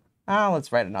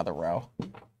 let's write another row.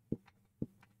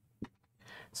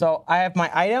 So I have my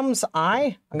items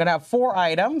I'm going to have 4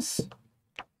 items.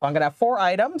 I'm going to have 4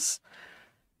 items.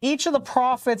 Each of the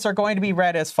profits are going to be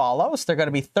read as follows. They're going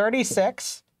to be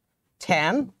 36,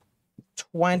 10,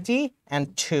 20,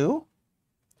 and 2.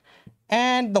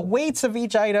 And the weights of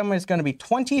each item is going to be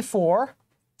 24,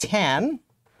 10,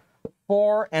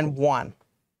 4, and 1.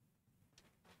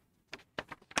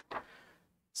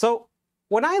 So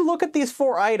when I look at these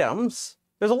 4 items,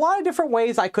 there's a lot of different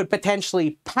ways I could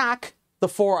potentially pack the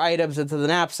 4 items into the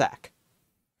knapsack.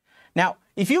 Now,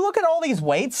 if you look at all these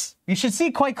weights, you should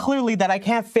see quite clearly that I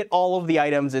can't fit all of the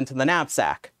items into the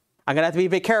knapsack. I'm going to have to be a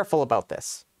bit careful about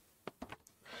this.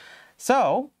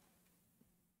 So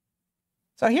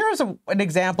here's an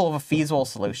example of a feasible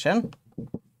solution.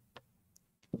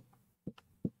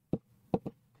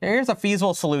 Here's a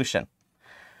feasible solution.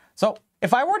 So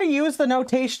if I were to use the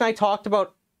notation I talked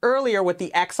about earlier with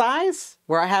the xi's,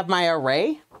 where I have my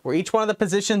array, where each one of the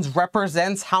positions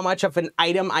represents how much of an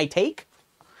item I take,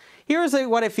 here's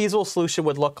what a feasible solution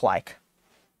would look like.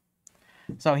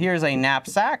 So here's a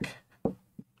knapsack,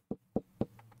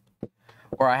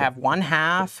 where I have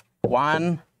 1/2,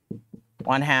 1,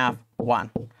 1/2,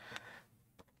 1.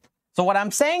 So what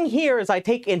I'm saying here is I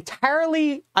take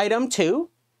entirely item 2,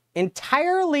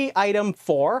 entirely item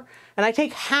 4, and I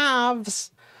take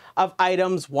halves of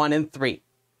items 1 and 3.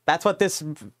 That's what this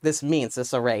means,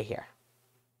 this array here.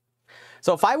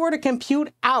 So if I were to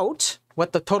compute out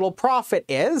what the total profit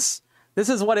is, this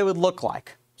is what it would look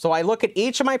like. So I look at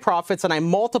each of my profits and I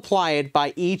multiply it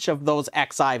by each of those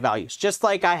xi values, just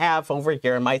like I have over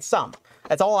here in my sum.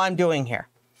 That's all I'm doing here.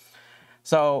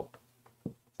 So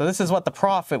this is what the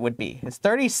profit would be. It's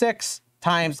 36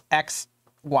 times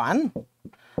x1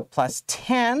 plus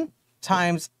 10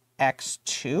 times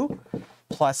x2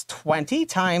 plus 20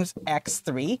 times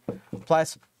x3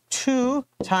 plus 2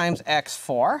 times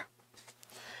x4.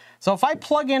 So if I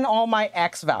plug in all my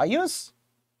x values,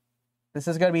 this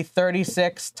is going to be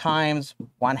 36 times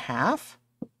 1/2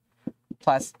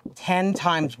 plus 10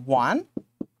 times 1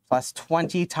 plus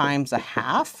 20 times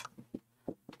 1/2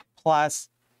 plus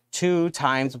 2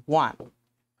 times 1.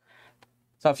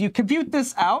 So if you compute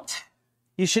this out,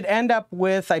 you should end up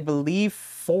with, I believe,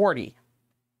 40.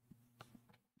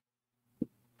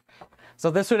 So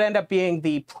this would end up being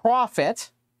the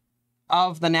profit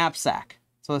of the knapsack.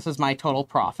 So this is my total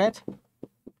profit.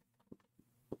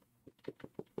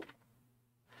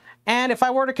 And if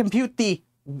I were to compute the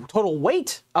total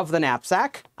weight of the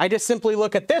knapsack, I just simply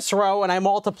look at this row and I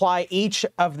multiply each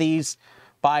of these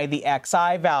by the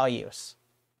xi values.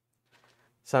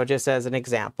 So just as an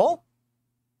example,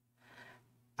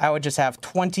 I would just have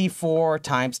 24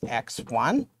 times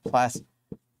x1 plus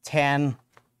 10,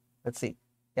 let's see,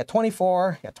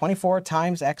 24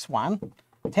 times x1,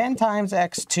 10 times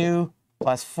x2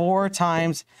 plus 4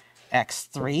 times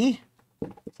x3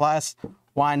 plus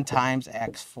 1 times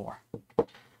x4.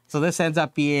 So this ends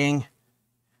up being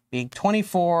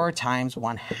 24 times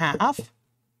 1/2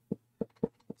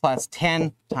 plus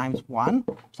 10 times 1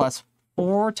 plus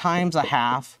 4 times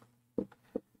 1/2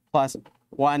 plus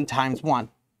 1 times 1.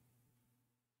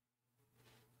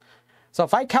 So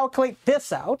if I calculate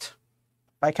this out,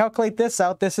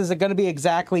 this is going to be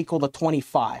exactly equal to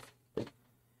 25.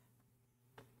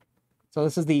 So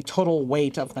this is the total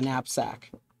weight of the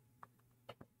knapsack.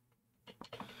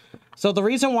 So the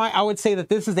reason why I would say that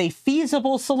this is a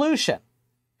feasible solution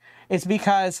is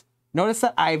because notice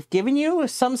that I've given you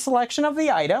some selection of the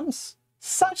items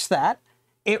such that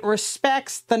it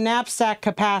respects the knapsack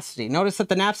capacity. Notice that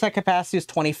the knapsack capacity is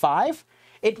 25.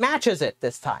 It matches it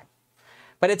this time.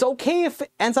 But it's okay if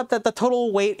it ends up that the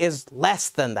total weight is less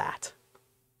than that.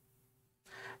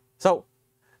 So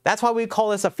that's why we call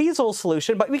this a feasible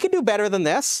solution, but we can do better than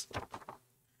this.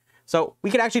 So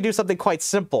we can actually do something quite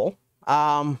simple.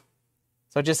 So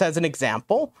just as an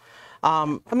example,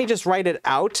 let me just write it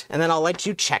out and then I'll let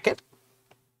you check it.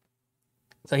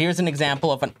 So here's an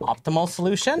example of an optimal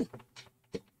solution.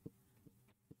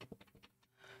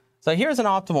 So here's an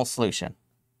optimal solution.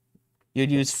 You'd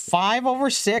use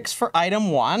 5/6 for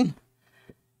item 1,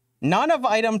 none of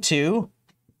item 2,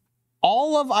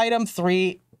 all of item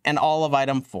 3, and all of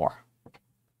item 4.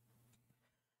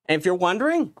 And if you're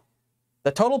wondering,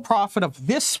 the total profit of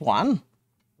this one,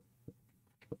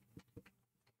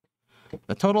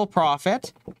 the total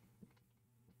profit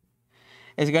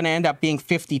is going to end up being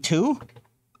 52,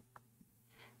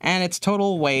 and its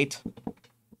total weight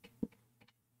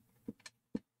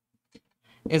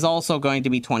is also going to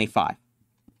be 25.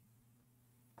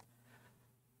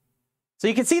 So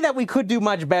you can see that we could do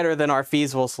much better than our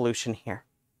feasible solution here.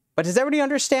 But does everybody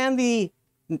understand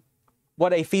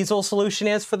what a feasible solution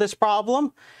is for this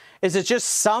problem? Is it just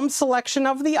some selection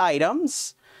of the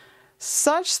items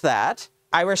such that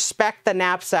I respect the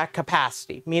knapsack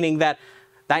capacity, meaning that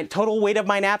the total weight of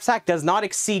my knapsack does not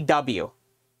exceed W.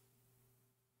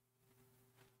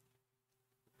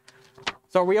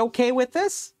 So are we okay with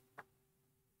this?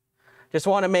 Just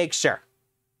want to make sure.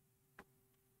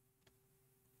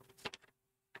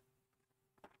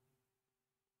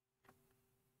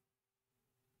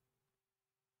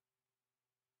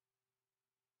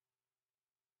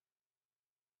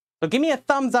 So give me a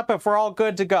thumbs up if we're all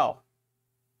good to go.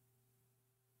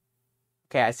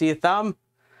 Okay, I see a thumb.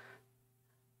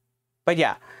 But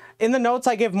yeah, in the notes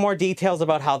I give more details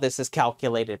about how this is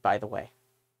calculated, by the way.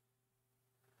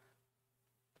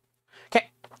 Okay,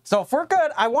 so if we're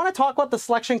good, I want to talk about the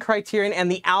selection criterion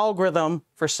and the algorithm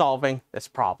for solving this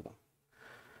problem.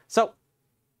 So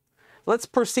let's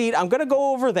proceed. I'm going to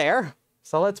go over there.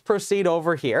 So let's proceed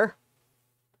over here.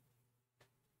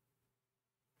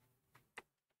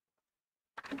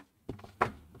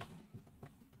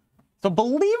 So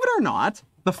believe it or not,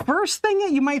 the first thing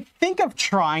that you might think of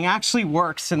trying actually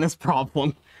works in this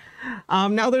problem.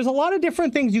 Now, there's a lot of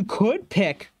different things you could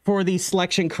pick for the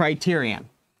selection criterion.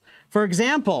 For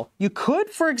example, you could,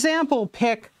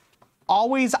 pick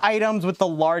always items with the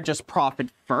largest profit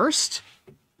first.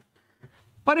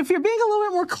 But if you're being a little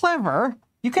bit more clever,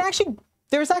 you can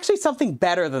there's actually something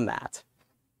better than that.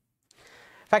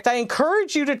 In fact, I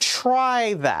encourage you to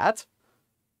try that.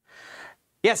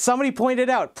 Yes, somebody pointed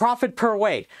out profit per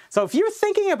weight. So if you're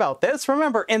thinking about this,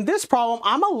 remember, in this problem,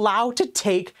 I'm allowed to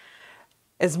take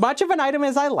as much of an item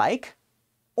as I like,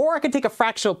 or I can take a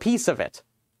fractional piece of it.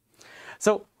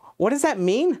 So what does that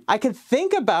mean? I can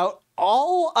think about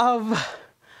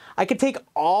I could take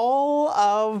all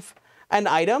of an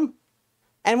item,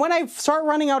 and when I start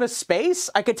running out of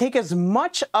space, I could take as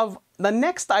much of the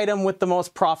next item with the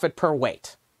most profit per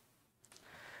weight.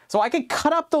 So I could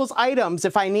cut up those items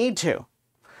if I need to.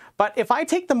 But if I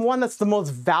take the one that's the most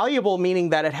valuable, meaning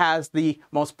that it has the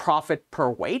most profit per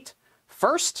weight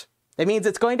first, it means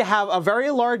it's going to have a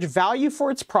very large value for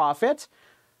its profit,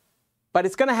 but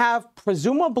it's going to have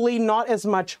presumably not as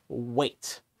much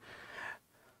weight.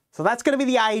 So that's going to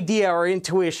be the idea or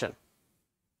intuition.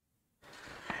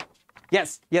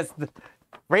 Yes,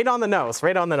 right on the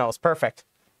nose, perfect.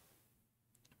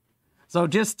 So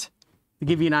just to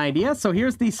give you an idea, so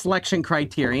here's the selection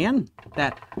criterion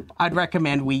that I'd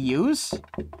recommend we use.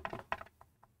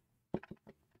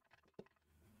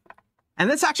 And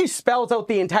this actually spells out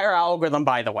the entire algorithm,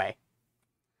 by the way.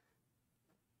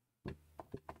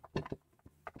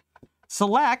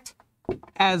 Select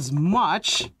as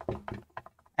much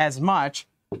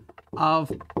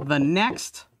of the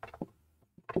next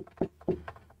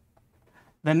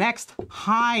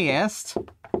highest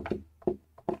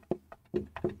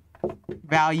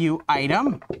value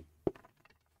item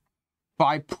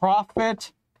by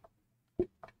profit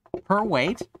per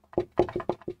weight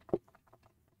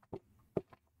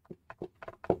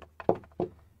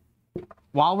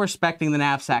while respecting the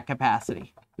knapsack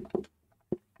capacity.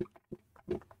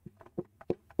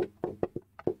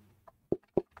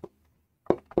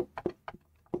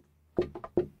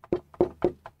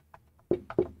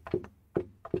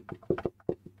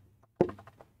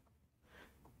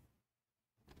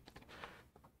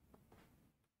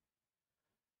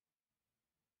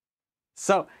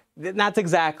 So that's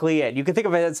exactly it. You can think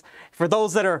of it as, for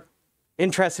those that are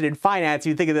interested in finance,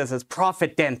 you think of this as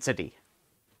profit density.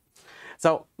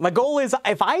 So my goal is,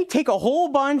 if I take a whole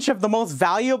bunch of the most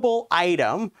valuable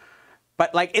item,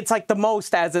 but like it's like the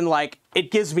most as in like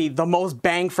it gives me the most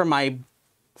bang for my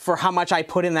for how much I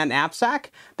put in that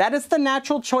knapsack, that is the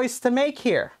natural choice to make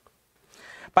here.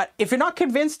 But if you're not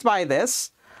convinced by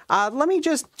this, let me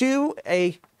just do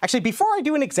actually, before I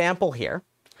do an example here,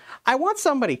 I want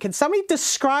can somebody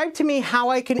describe to me how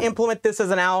I can implement this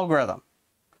as an algorithm?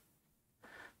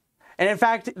 And in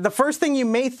fact, the first thing you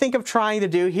may think of trying to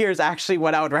do here is actually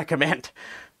what I would recommend.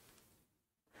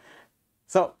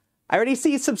 So I already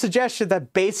see some suggestions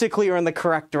that basically are in the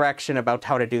correct direction about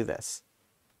how to do this.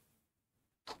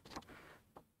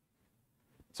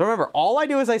 So remember, all I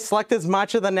do is I select as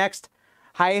much of the next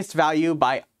highest value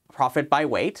by profit by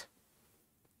weight.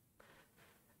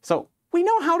 So we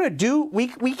know how to do, we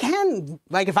can,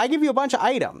 like if I give you a bunch of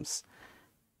items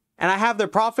and I have their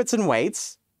profits and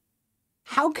weights,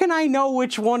 how can I know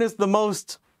which one is the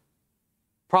most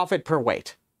profit per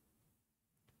weight?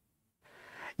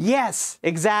 Yes,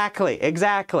 exactly.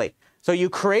 So you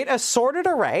create a sorted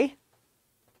array,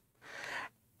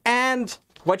 and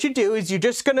what you do is you're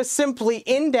just going to simply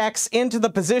index into the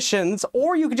positions,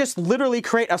 or you could just literally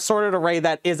create a sorted array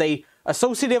that is a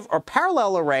associative or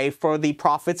parallel array for the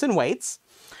profits and weights.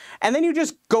 And then you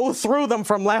just go through them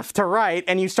from left to right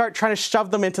and you start trying to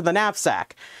shove them into the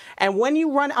knapsack. And when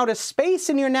you run out of space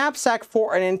in your knapsack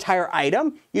for an entire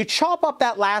item, you chop up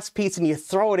that last piece and you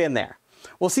throw it in there.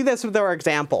 We'll see this with our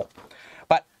example.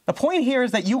 But the point here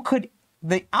is that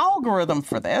the algorithm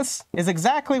for this is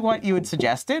exactly what you had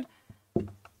suggested.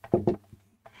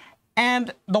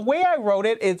 And the way I wrote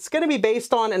it, it's going to be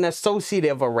based on an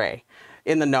associative array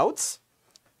in the notes.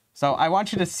 So I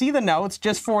want you to see the notes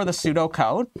just for the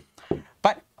pseudocode.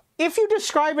 But if you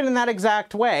describe it in that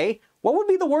exact way, what would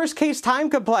be the worst case time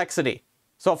complexity?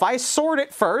 So if I sort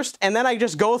it first and then I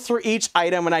just go through each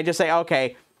item and I just say,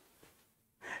 okay,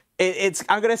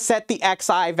 I'm going to set the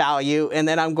xi value and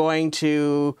then I'm going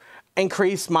to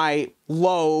increase my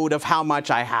load of how much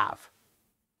I have.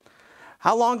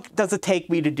 How long does it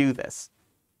take me to do this?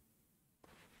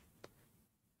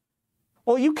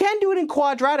 Well, you can do it in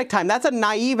quadratic time. That's a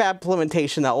naive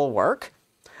implementation that will work.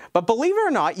 But believe it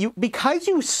or not, because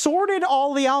you sorted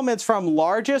all the elements from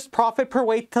largest profit per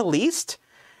weight to least,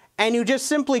 and you just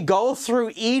simply go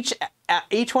through each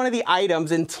one of the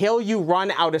items until you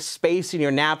run out of space in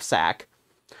your knapsack,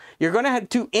 you're going to have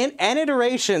to n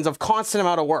iterations of constant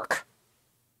amount of work.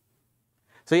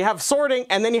 So you have sorting,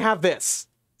 and then you have this.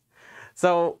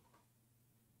 So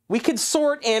we could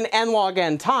sort in n log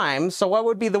n times, so what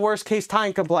would be the worst case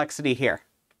time complexity here?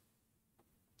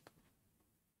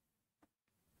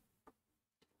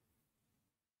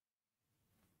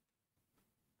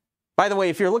 By the way,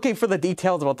 if you're looking for the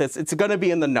details about this, it's going to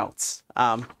be in the notes.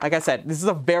 Like I said, this is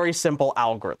a very simple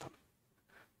algorithm.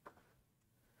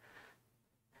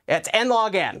 It's n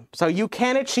log n. So you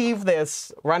can achieve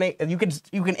this running, you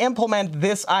can implement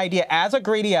this idea as a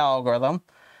greedy algorithm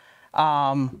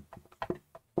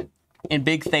in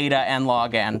big theta n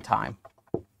log n time.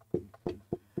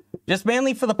 Just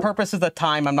mainly for the purposes of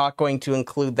time, I'm not going to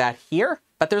include that here,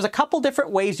 but there's a couple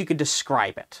different ways you could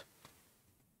describe it.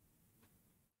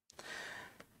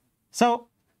 So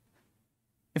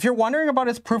if you're wondering about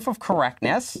its proof of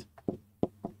correctness,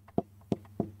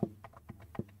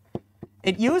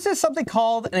 it uses something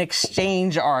called an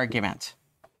exchange argument.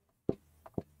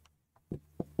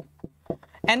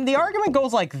 And the argument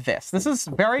goes like this. This is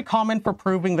very common for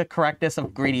proving the correctness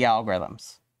of greedy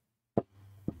algorithms.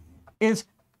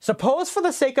 Suppose for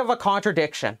the sake of a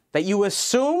contradiction that you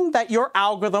assume that your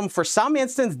algorithm for some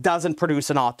instance doesn't produce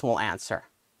an optimal answer.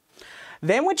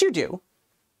 Then what you do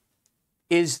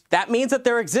is that means that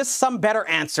there exists some better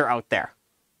answer out there.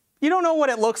 You don't know what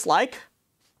it looks like,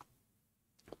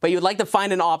 but you'd like to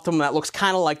find an optimum that looks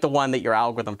kind of like the one that your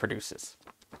algorithm produces.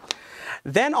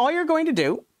 Then all you're going to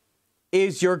do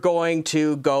is you're going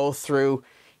to go through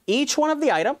each one of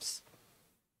the items,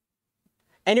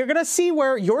 and you're going to see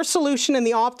where your solution and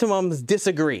the optimums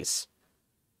disagrees.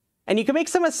 And you can make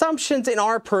some assumptions in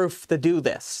our proof to do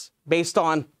this based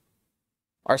on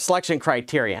our selection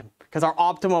criterion, because our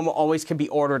optimum always can be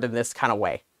ordered in this kind of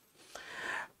way.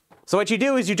 So what you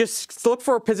do is you just look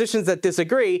for positions that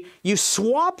disagree. You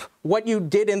swap what you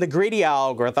did in the greedy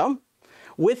algorithm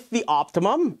with the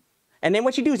optimum. And then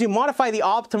what you do is you modify the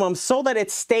optimum so that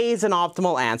it stays an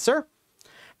optimal answer.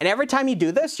 And every time you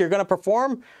do this, you're going to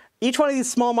perform each one of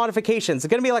these small modifications.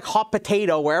 It's going to be like hot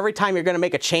potato, where every time you're going to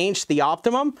make a change to the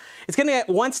optimum, it's going to get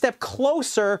one step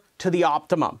closer to the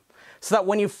optimum. So that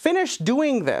when you finish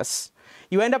doing this,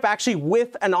 you end up actually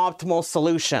with an optimal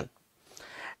solution.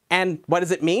 And what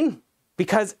does it mean?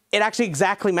 Because it actually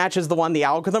exactly matches the one the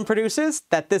algorithm produces,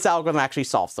 that this algorithm actually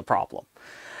solves the problem.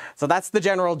 So that's the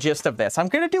general gist of this. I'm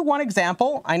going to do one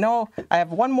example. I know I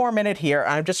have one more minute here.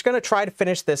 I'm just going to try to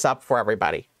finish this up for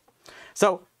everybody.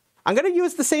 So I'm going to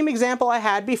use the same example I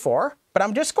had before, but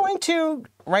I'm just going to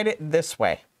write it this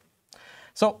way.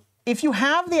 So if you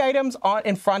have the items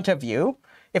in front of you,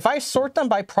 if I sort them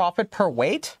by profit per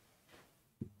weight,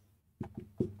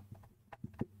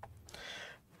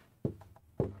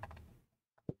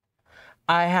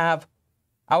 I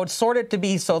would sort it to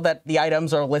be so that the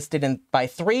items are listed by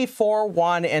 3, 4,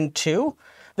 1, and 2.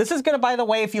 This is going to, by the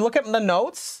way, if you look at the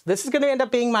notes, this is going to end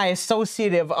up being my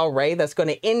associative array that's going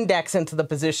to index into the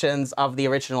positions of the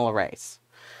original arrays.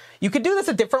 You could do this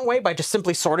a different way by just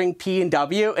simply sorting P and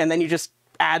W, and then you just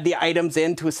add the items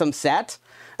into some set.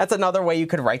 That's another way you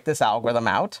could write this algorithm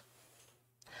out.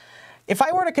 If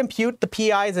I were to compute the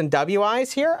PIs and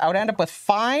WIs here, I would end up with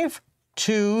 5,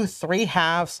 2, 3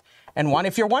 halves, and 1.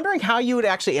 If you're wondering how you would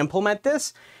actually implement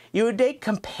this, you would make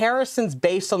comparisons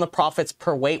based on the profits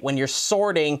per weight when you're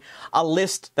sorting a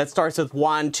list that starts with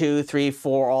 1, 2, 3,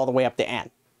 4, all the way up to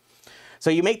n. So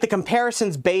you make the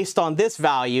comparisons based on this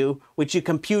value, which you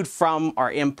compute from our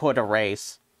input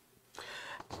arrays.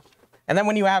 And then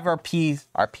when you have our P's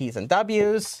and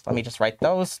W's, let me just write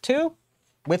those too,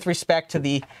 with respect to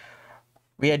the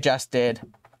readjusted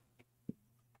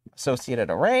associated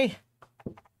array,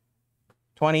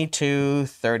 22,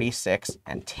 36,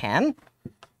 and 10.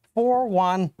 4,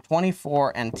 1,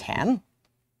 24, and 10.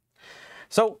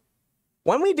 So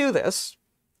when we do this,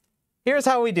 here's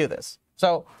how we do this.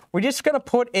 So we're just going to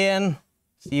put in,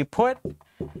 so you put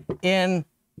in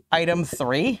item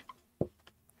 3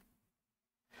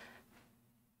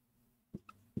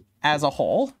 as a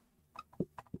whole.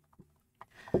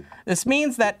 This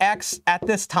means that x at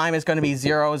this time is going to be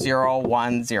 0, 0,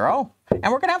 1, 0. And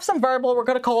we're going to have some variable we're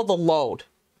going to call the load.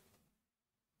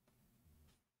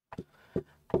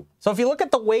 So if you look at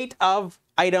the weight of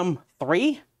item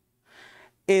 3,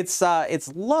 its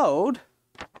load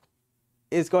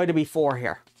is going to be 4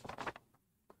 here.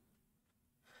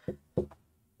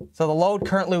 So the load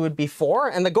currently would be 4,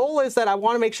 and the goal is that I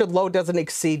want to make sure the load doesn't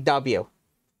exceed W.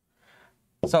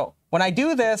 So when I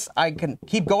do this, I can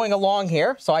keep going along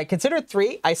here. So I considered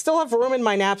 3. I still have room in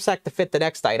my knapsack to fit the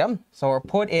next item. So we'll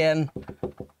put in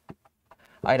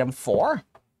item 4.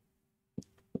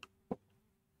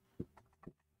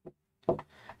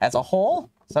 As a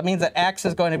whole. So that means that x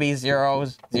is going to be 0,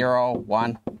 0,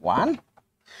 1, 1.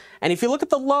 And if you look at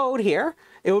the load here,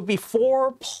 it would be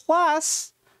 4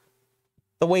 plus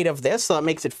the weight of this, so that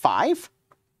makes it 5.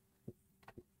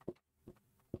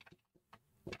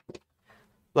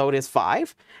 Load is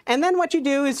 5. And then what you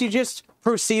do is you just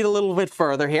proceed a little bit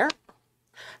further here.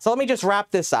 So let me just wrap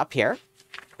this up here.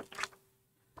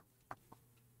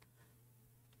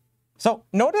 So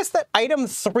notice that item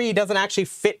 3 doesn't actually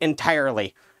fit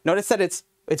entirely. Notice that its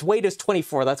weight is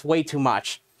 24. That's way too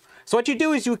much. So what you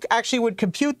do is you actually would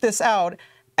compute this out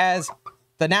as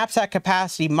the knapsack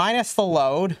capacity minus the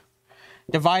load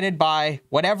divided by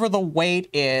whatever the weight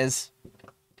is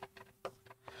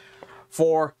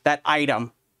for that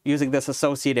item using this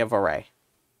associative array.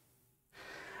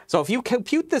 So if you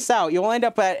compute this out, you'll end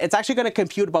up at, it's actually going to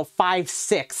compute about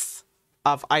 5/6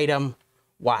 of item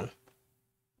 1.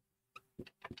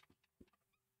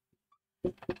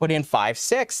 Put in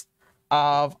 5/6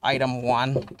 of item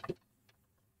 1.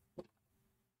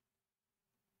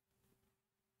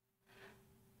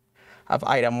 Of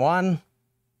item 1.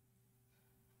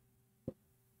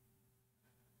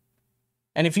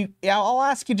 And if you, I'll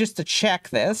ask you just to check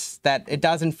this, that it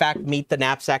does in fact meet the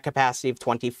knapsack capacity of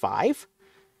 25.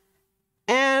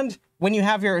 And when you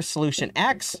have your solution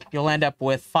x, you'll end up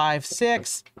with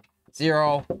 5/6,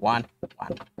 0, 1,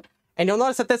 1. And you'll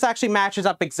notice that this actually matches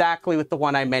up exactly with the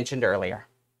one I mentioned earlier.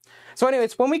 So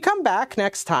anyways, when we come back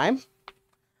next time,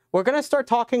 we're going to start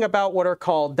talking about what are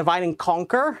called divide and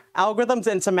conquer algorithms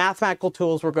and some mathematical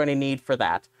tools we're going to need for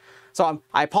that. So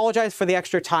I apologize for the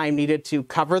extra time needed to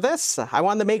cover this. I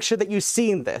wanted to make sure that you've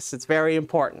seen this. It's very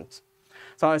important.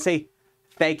 So I want to say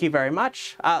thank you very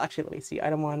much. Actually, let me see.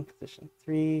 Item 1, position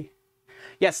 3.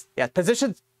 Yes,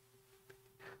 position.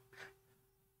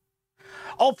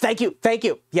 Oh, thank you. Thank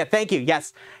you. Yeah, thank you.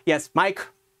 Yes, Mike.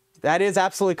 That is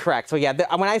absolutely correct. So yeah,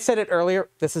 when I said it earlier,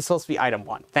 this is supposed to be item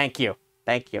 1. Thank you.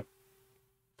 Thank you.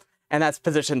 And that's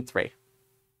position 3.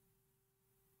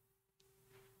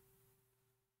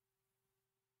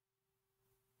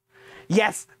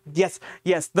 Yes.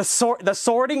 The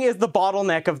sorting is the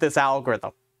bottleneck of this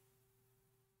algorithm.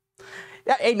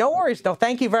 Yeah, hey, no worries. No,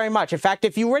 thank you very much. In fact,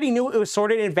 if you already knew it was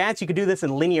sorted in advance, you could do this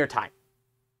in linear time.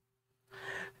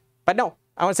 But no,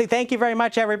 I want to say thank you very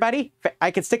much, everybody.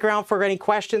 I can stick around for any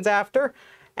questions after,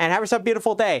 and have yourself a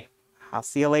beautiful day. I'll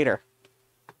see you later.